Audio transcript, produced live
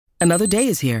Another day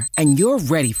is here, and you're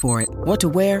ready for it. What to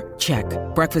wear? Check.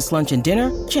 Breakfast, lunch, and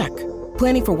dinner? Check.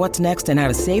 Planning for what's next and how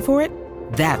to save for it?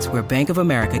 That's where Bank of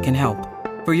America can help.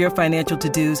 For your financial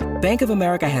to-dos, Bank of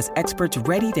America has experts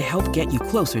ready to help get you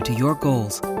closer to your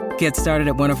goals. Get started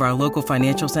at one of our local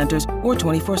financial centers or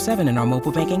 24/7 in our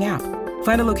mobile banking app.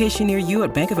 Find a location near you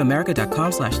at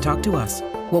bankofamerica.com/talktous.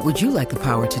 What would you like the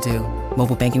power to do?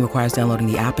 Mobile banking requires downloading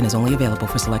the app and is only available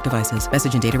for select devices.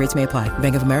 Message and data rates may apply.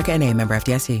 Bank of America NA, member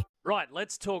FDIC. Right,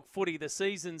 let's talk footy. The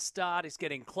season start is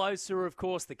getting closer, of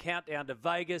course, the countdown to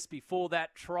Vegas. Before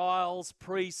that, trials,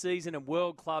 pre-season and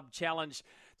World Club Challenge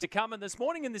to come. And this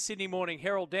morning in the Sydney Morning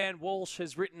Herald, Dan Walsh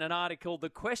has written an article, The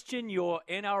Question Your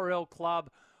NRL Club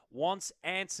Wants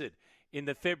Answered in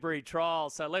the February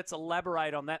trials. So let's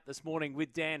elaborate on that this morning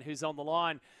with Dan, who's on the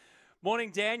line.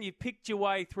 Morning, Dan. You picked your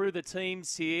way through the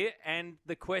teams here and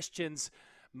the questions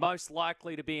most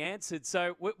likely to be answered.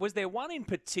 So was there one in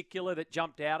particular that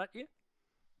jumped out at you?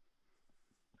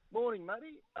 Morning,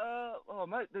 Matty.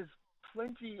 Mate, there's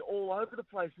plenty all over the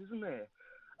place, isn't there?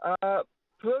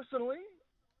 Personally,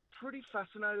 pretty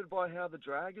fascinated by how the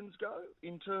Dragons go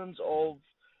in terms of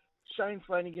Shane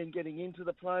Flanagan getting into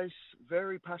the place.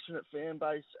 Very passionate fan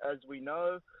base, as we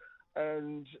know,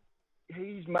 and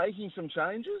he's making some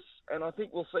changes, and I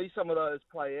think we'll see some of those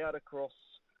play out across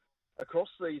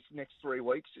these next 3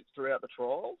 weeks throughout the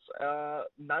trials.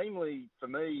 Namely, for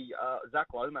me, Zach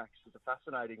Lomax is a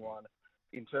fascinating one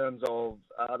in terms of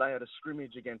they had a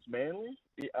scrimmage against Manly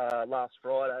last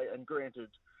Friday, and granted,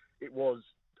 it was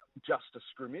just a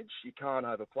scrimmage. You can't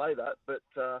overplay that, but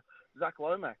Zach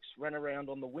Lomax ran around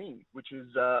on the wing, which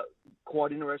is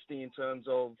quite interesting in terms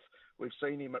of we've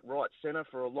seen him at right centre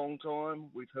for a long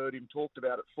time. We've heard him talked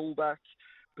about at fullback.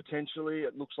 Potentially,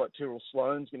 it looks like Tyrrell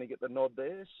Sloan's going to get the nod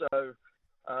there. So,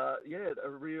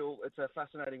 it's a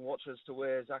fascinating watch as to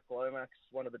where Zach Lomax,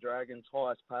 one of the Dragons'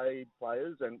 highest paid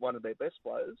players and one of their best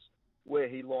players, where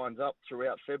he lines up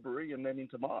throughout February and then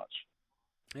into March.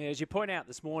 Yeah, as you point out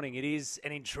this morning, it is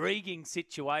an intriguing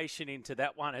situation into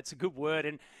that one. It's a good word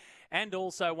and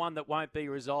also one that won't be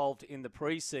resolved in the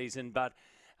pre-season, but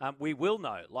we will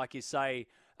know, like you say,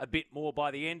 a bit more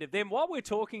by the end of them. While we're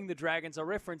talking the Dragons, I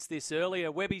referenced this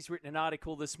earlier. Webby's written an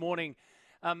article this morning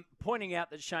pointing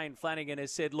out that Shane Flanagan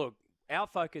has said, look, our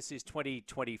focus is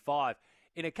 2025.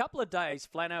 In a couple of days,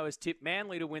 Flano has tipped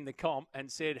Manly to win the comp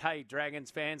and said, hey,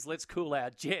 Dragons fans, let's cool our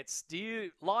jets. Do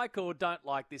you like or don't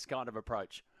like this kind of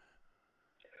approach?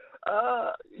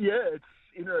 It's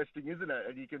interesting, isn't it?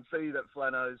 And you can see that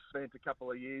Flano's spent a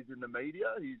couple of years in the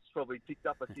media. He's probably picked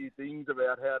up a few things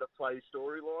about how to play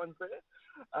storylines there.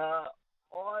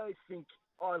 I think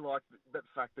I like that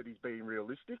fact that he's being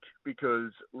realistic,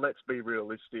 because let's be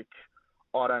realistic,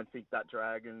 I don't think that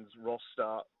Dragons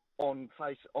roster on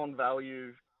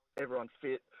value, everyone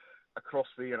fit across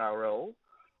the NRL,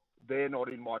 they're not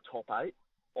in my top 8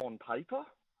 on paper.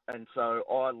 And so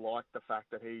I like the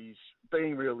fact that he's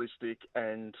being realistic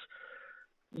and,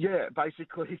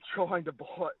 basically trying to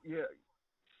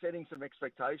setting some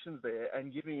expectations there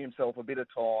and giving himself a bit of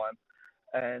time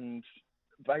and,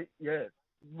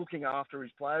 looking after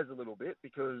his players a little bit,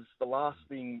 because the last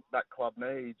thing that club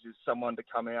needs is someone to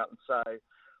come out and say,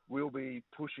 we'll be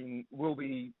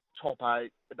top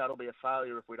 8, that'll be a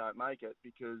failure if we don't make it,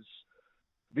 because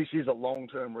this is a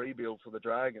long-term rebuild for the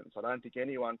Dragons. I don't think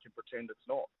anyone can pretend it's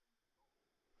not.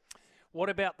 What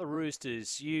about the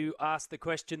Roosters? You asked the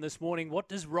question this morning, what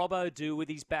does Robbo do with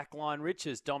his backline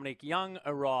riches? Dominic Young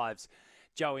arrives.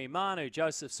 Joey Manu,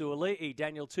 Joseph Suoli'i,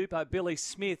 Daniel Tupou, Billy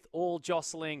Smith, all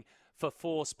jostling for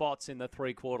 4 spots in the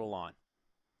 3-quarter line.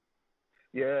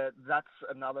 Yeah, that's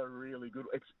another really good...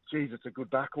 It's a good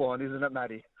backline, isn't it,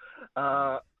 Matty?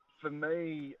 For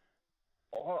me,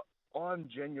 I'm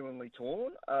genuinely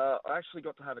torn. I actually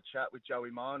got to have a chat with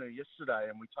Joey Manu yesterday,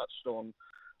 and we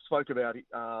spoke about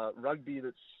rugby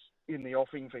that's in the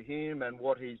offing for him and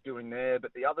what he's doing there.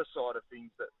 But the other side of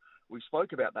things that we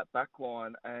spoke about, that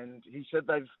backline, and he said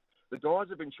the guys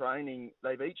have been training,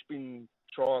 they've each been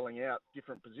trialling out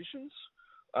different positions.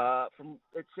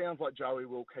 It sounds like Joey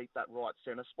will keep that right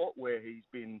centre spot where he's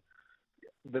been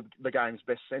the game's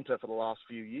best centre for the last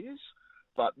few years.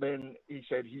 But then he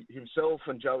said himself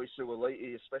and Joey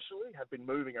Suoli'i especially have been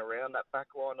moving around that back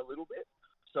line a little bit.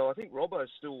 So I think Robbo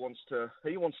still wants to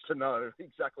know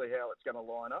exactly how it's going to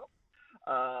line up.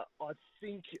 I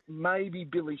think maybe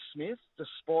Billy Smith,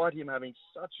 despite him having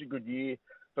such a good year,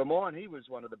 for mine, he was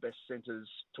one of the best centres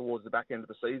towards the back end of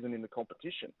the season in the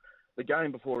competition. The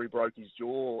game before he broke his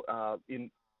jaw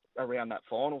around that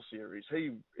final series,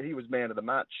 he was man of the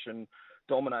match and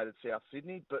dominated South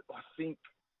Sydney. But I think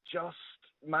just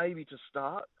maybe to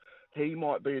start, he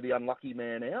might be the unlucky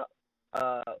man out.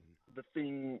 the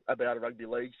thing about a rugby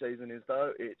league season is,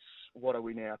 though, it's, what are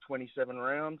we now, 27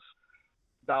 rounds?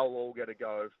 They'll all get a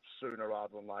go sooner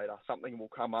rather than later. Something will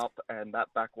come up, and that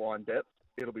backline depth,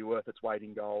 it'll be worth its weight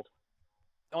in gold.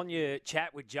 On your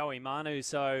chat with Joey Manu,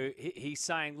 so he's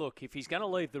saying, look, if he's going to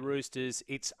leave the Roosters,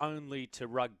 it's only to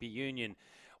rugby union.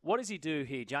 What does he do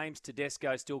here? James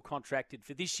Tedesco still contracted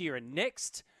for this year and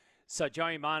next. So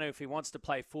Joey Manu, if he wants to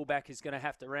play fullback, is going to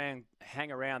have to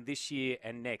hang around this year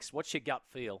and next. What's your gut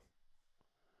feel?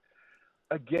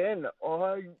 Again,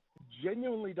 I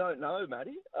genuinely don't know,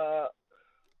 Matty.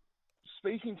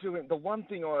 Speaking to him, the one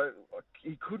thing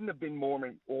he couldn't have been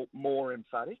more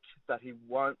emphatic that he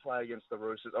won't play against the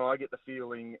Roosters. I get the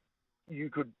feeling you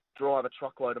could drive a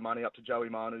truckload of money up to Joey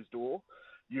Manu's door.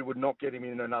 You would not get him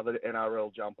in another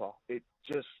NRL jumper.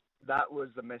 That was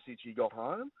the message he got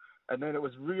home. And then it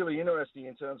was really interesting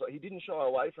in terms of he didn't shy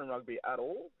away from rugby at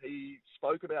all. He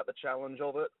spoke about the challenge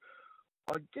of it.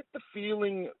 I get the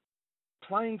feeling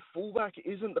playing fullback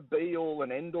isn't the be-all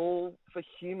and end-all for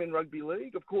him in rugby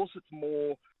league. Of course,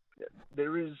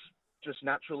 there is just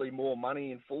naturally more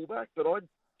money in fullback, but I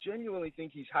genuinely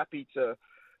think he's happy to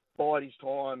bide his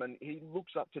time, and he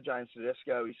looks up to James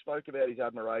Tedesco. He spoke about his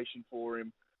admiration for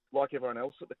him, like everyone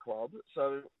else at the club.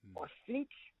 So I think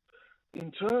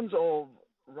in terms of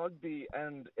rugby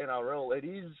and NRL,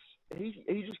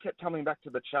 he just kept coming back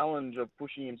to the challenge of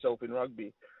pushing himself in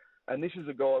rugby. And this is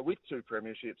a guy with 2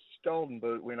 premierships, Golden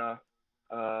Boot winner.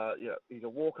 He's a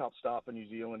walk-up start for New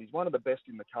Zealand. He's one of the best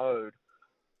in the code.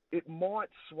 It might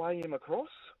sway him across,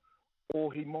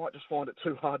 or he might just find it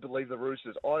too hard to leave the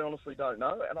Roosters. I honestly don't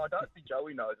know, and I don't think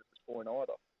Joey knows at this point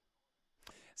either.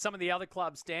 Some of the other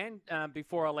clubs, Dan,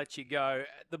 before I let you go,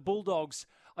 the Bulldogs,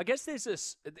 I guess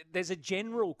there's a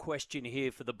general question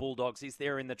here for the Bulldogs, is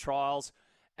there in the trials,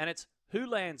 and it's who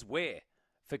lands where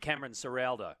for Cameron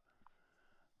Ciraldo?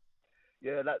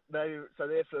 Yeah, so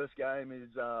their first game is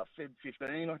Feb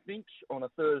 15, I think, on a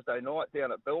Thursday night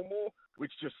down at Belmore,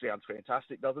 which just sounds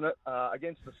fantastic, doesn't it?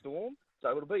 Against the Storm.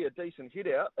 So it'll be a decent hit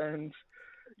out, and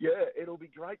yeah, it'll be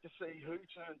great to see who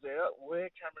turns out, where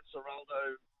Cameron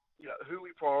Ciraldo, who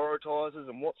he prioritises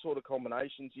and what sort of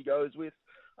combinations he goes with.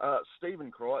 Stephen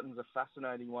Crichton's a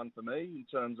fascinating one for me in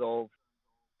terms of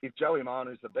if Joey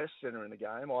Manu's the best centre in the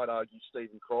game, I'd argue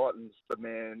Stephen Crichton's the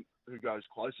man who goes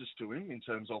closest to him in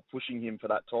terms of pushing him for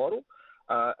that title.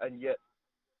 And yet,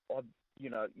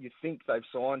 you think they've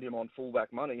signed him on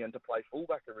fullback money and to play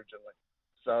fullback originally.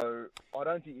 So I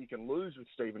don't think you can lose with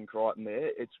Stephen Crichton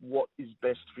there. It's what is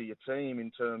best for your team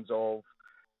in terms of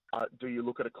do you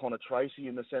look at a Connor Tracy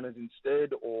in the centres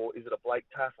instead, or is it a Blake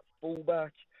Taaffe at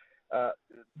fullback?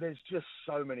 There's just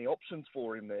so many options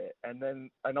for him there. And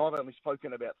I've only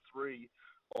spoken about 3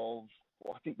 of,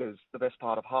 I think there's the best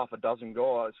part of half a dozen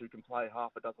guys who can play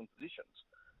half a dozen positions.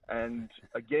 And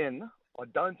again, I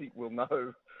don't think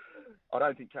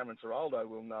Cameron Ciraldo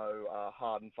will know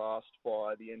hard and fast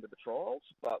by the end of the trials,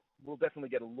 but we'll definitely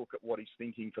get a look at what he's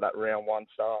thinking for that round 1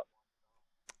 start.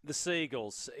 The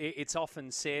Seagulls, it's often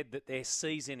said that their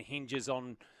season hinges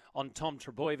on Tom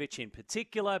Trbojevic in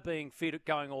particular being fit,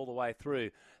 going all the way through.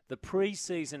 The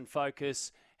pre-season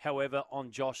focus, however,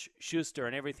 on Josh Schuster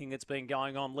and everything that's been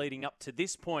going on leading up to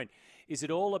this point. Is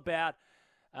it all about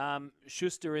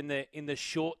Schuster in the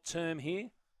short term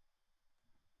here?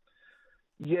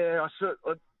 Yeah,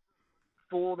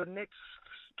 for the next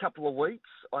couple of weeks,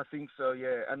 I think so,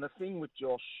 yeah. And the thing with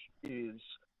Josh is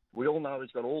we all know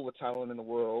he's got all the talent in the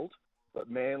world, but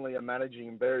Manly are managing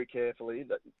him very carefully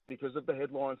that because of the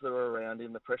headlines that are around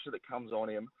him, the pressure that comes on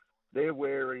him, they're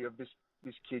wary of this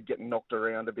kid getting knocked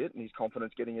around a bit and his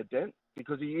confidence getting a dent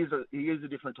because he is a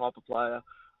different type of player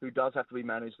who does have to be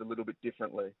managed a little bit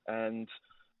differently. And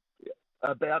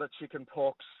about a chicken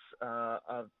pox,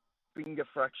 a finger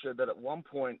fracture that at one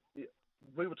point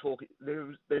we were talking,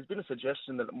 there's been a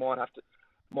suggestion that it might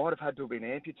have had to have been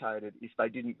amputated if they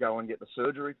didn't go and get the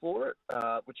surgery for it,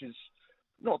 which is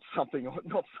not something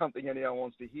anyone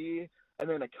wants to hear. And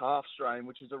then a calf strain,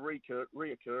 which is a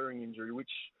reoccurring injury,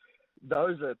 which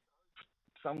those are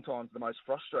sometimes the most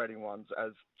frustrating ones,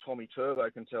 as Tommy Turbo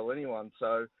can tell anyone.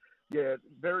 So, yeah,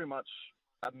 very much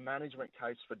a management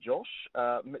case for Josh.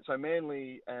 So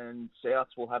Manly and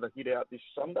Souths will have a hit out this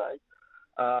Sunday.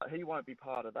 He won't be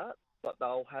part of that, but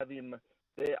they'll have him.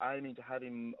 They're aiming to have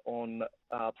him on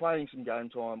playing some game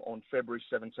time on February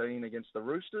 17 against the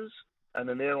Roosters, and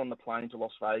then they're on the plane to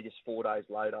Las Vegas 4 days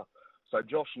later. So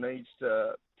Josh needs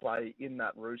to play in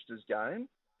that Roosters game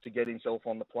to get himself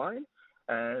on the plane,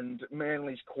 and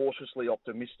Manly's cautiously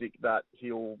optimistic that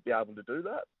he'll be able to do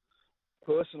that.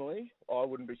 Personally, I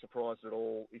wouldn't be surprised at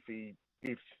all if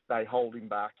they hold him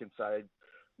back and say,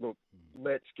 look,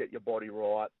 let's get your body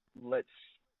right. Let's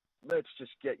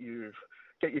just get your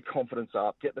confidence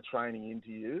up, get the training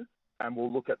into you, and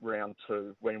we'll look at round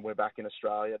 2 when we're back in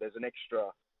Australia. There's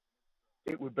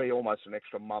it would be almost an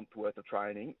extra month worth of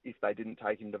training if they didn't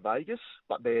take him to Vegas,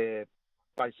 but they're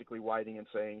basically waiting and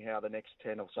seeing how the next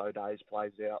 10 or so days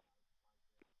plays out.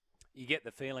 You get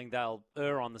the feeling they'll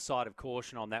err on the side of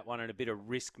caution on that one and a bit of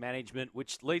risk management,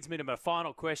 which leads me to my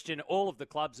final question. All of the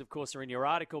clubs, of course, are in your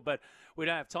article, but we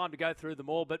don't have time to go through them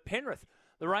all. But Penrith,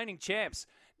 the reigning champs,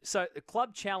 so the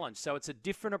club challenge, so it's a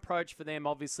different approach for them,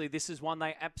 obviously. This is one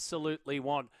they absolutely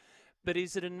want. But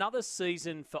is it another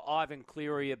season for Ivan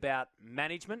Cleary about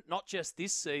management, not just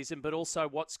this season, but also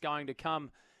what's going to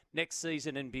come next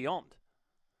season and beyond?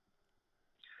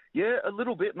 Yeah, a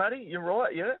little bit, Matty. You're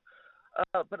right, yeah.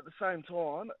 But at the same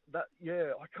time,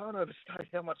 I can't overstate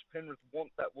how much Penrith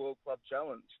want that World Club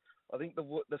Challenge. I think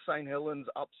the St. Helens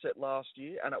upset last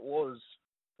year, and it was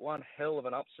one hell of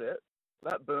an upset.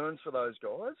 That burns for those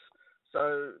guys.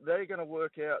 So they're going to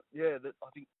work out, I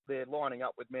think they're lining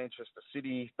up with Manchester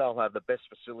City. They'll have the best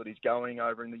facilities going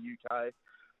over in the UK.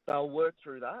 They'll work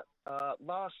through that.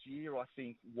 Last year, I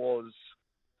think, was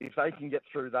if they can get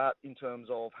through that in terms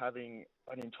of having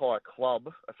an entire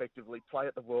club effectively play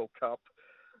at the World Cup,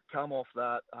 come off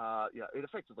that, it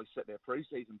effectively set their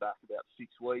pre-season back about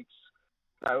 6 weeks.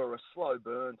 They were a slow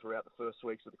burn throughout the first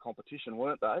weeks of the competition,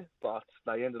 weren't they? But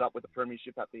they ended up with the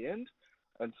premiership at the end.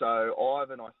 And so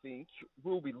Ivan, I think,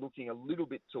 will be looking a little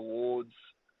bit towards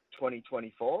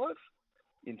 2025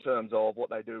 in terms of what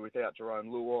they do without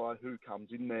Jerome Luai, who comes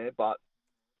in there. But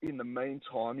in the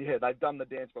meantime, they've done the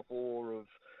dance before of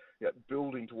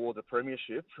building towards a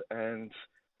premiership, and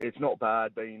it's not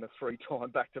bad being the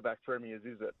 3-time back-to-back premiers,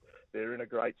 is it? They're in a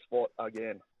great spot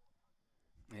again.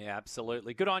 Yeah,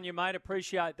 absolutely. Good on you, mate.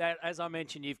 Appreciate that. As I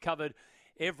mentioned, you've covered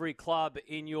every club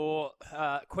in your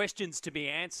questions to be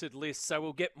answered list. So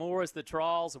we'll get more as the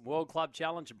trials and World Club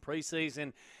Challenge and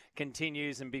preseason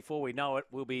continues. And before we know it,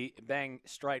 we'll be bang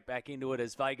straight back into it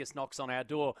as Vegas knocks on our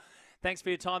door. Thanks for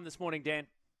your time this morning, Dan.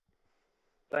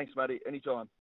 Thanks, Matty. Anytime.